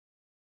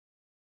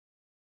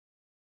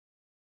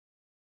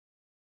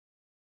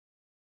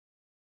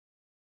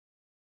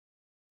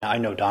I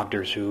know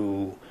doctors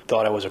who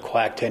thought I was a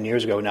quack 10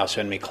 years ago now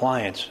send me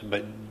clients,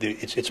 but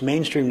it's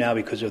mainstream now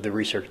because of the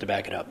research to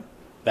back it up.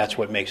 That's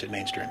what makes it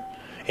mainstream.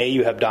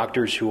 You have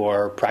doctors who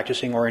are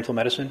practicing Oriental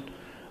medicine.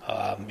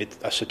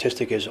 A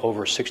statistic is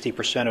over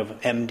 60%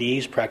 of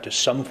MDs practice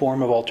some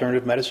form of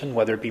alternative medicine,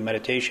 whether it be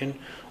meditation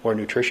or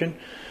nutrition,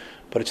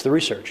 but it's the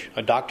research.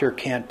 A doctor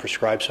can't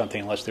prescribe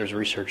something unless there's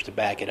research to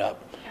back it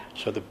up.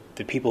 So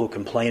the people who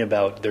complain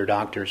about their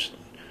doctors,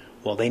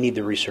 well, they need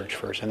the research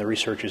first, and the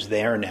research is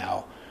there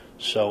now.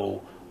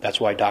 So that's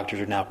why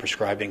doctors are now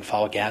prescribing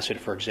folic acid,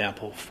 for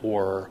example,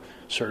 for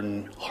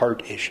certain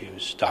heart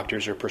issues.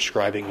 Doctors are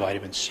prescribing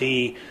vitamin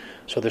C.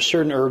 So there's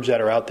certain herbs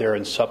that are out there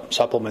and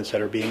supplements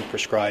that are being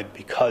prescribed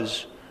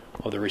because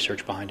of the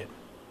research behind it.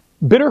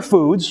 Bitter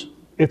foods,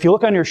 if you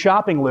look on your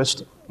shopping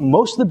list,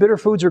 most of the bitter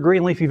foods are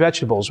green leafy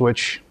vegetables,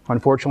 which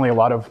unfortunately a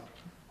lot of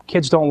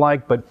kids don't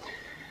like, but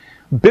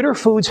bitter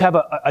foods have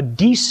a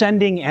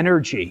descending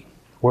energy,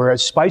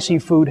 whereas spicy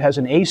food has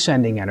an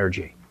ascending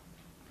energy,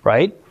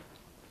 right?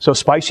 So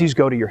spices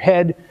go to your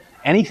head.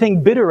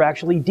 Anything bitter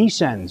actually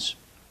descends.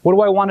 What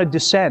do I want to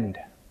descend?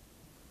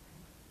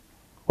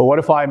 Well, what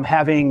if I'm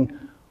having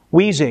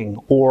wheezing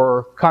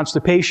or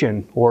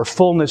constipation or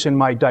fullness in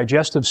my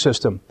digestive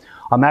system?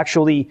 I'm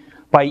actually,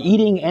 by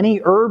eating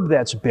any herb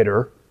that's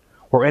bitter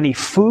or any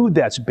food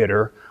that's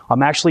bitter,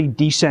 I'm actually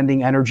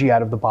descending energy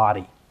out of the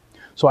body.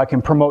 So I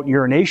can promote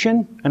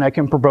urination and I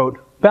can promote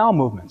bowel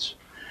movements.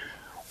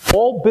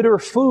 All bitter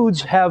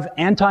foods have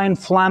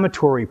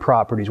anti-inflammatory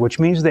properties, which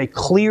means they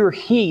clear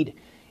heat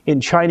in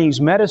Chinese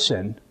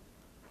medicine.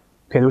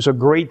 Okay, there was a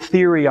great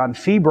theory on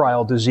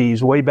febrile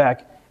disease way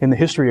back in the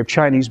history of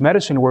Chinese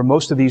medicine where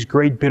most of these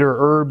great bitter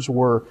herbs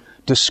were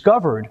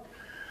discovered.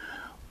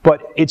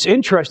 But it's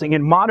interesting,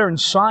 in modern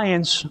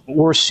science,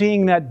 we're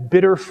seeing that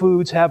bitter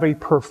foods have a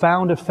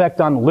profound effect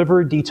on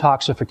liver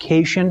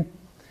detoxification.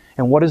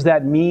 And what does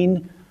that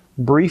mean?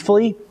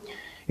 Briefly,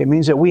 it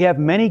means that we have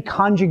many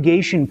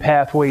conjugation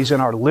pathways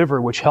in our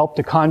liver which help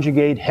to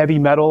conjugate heavy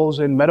metals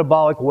and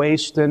metabolic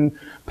waste and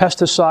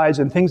pesticides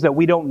and things that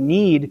we don't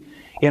need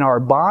in our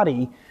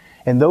body,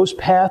 and those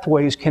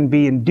pathways can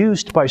be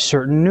induced by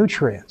certain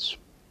nutrients.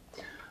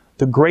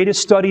 The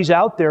greatest studies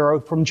out there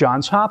are from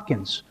Johns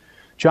Hopkins.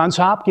 Johns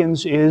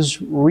Hopkins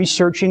is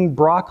researching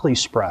broccoli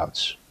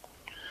sprouts.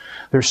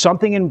 There's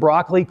something in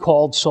broccoli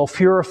called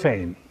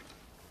sulforaphane.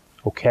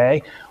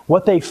 Okay?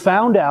 What they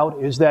found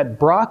out is that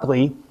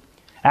broccoli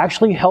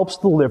actually helps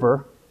the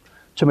liver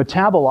to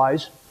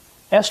metabolize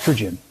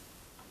estrogen.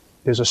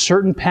 There's a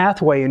certain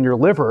pathway in your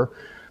liver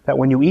that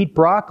when you eat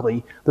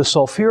broccoli, the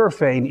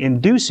sulforaphane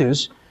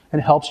induces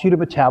and helps you to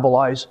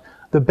metabolize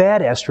the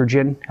bad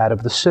estrogen out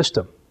of the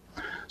system.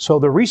 So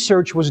the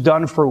research was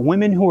done for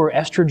women who are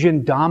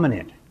estrogen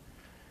dominant.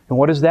 And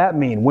what does that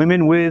mean?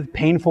 Women with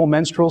painful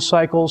menstrual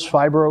cycles,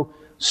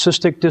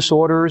 fibrocystic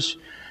disorders.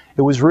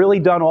 It was really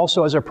done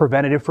also as a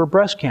preventative for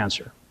breast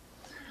cancer.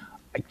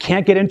 I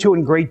can't get into it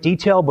in great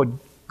detail, but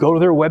go to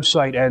their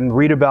website and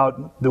read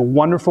about the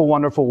wonderful,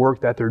 wonderful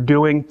work that they're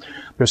doing.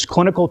 There's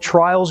clinical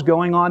trials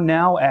going on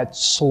now at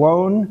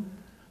Sloan.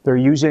 They're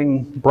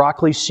using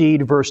broccoli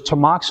seed versus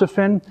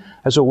tamoxifen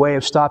as a way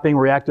of stopping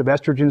reactive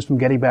estrogens from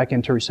getting back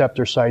into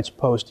receptor sites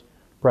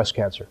post-breast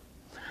cancer.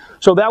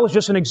 So that was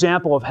just an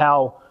example of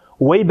how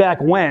way back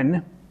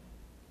when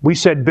we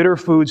said bitter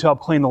foods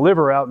help clean the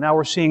liver out. Now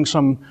we're seeing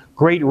some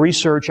great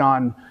research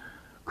on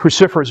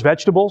cruciferous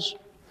vegetables,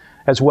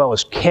 as well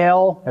as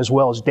kale, as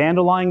well as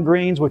dandelion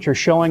greens, which are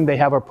showing they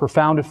have a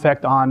profound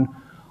effect on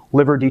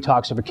liver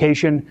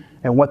detoxification.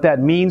 And what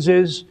that means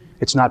is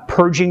it's not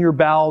purging your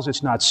bowels,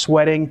 it's not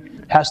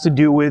sweating, it has to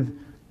do with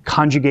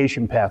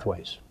conjugation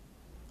pathways.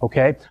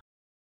 Okay?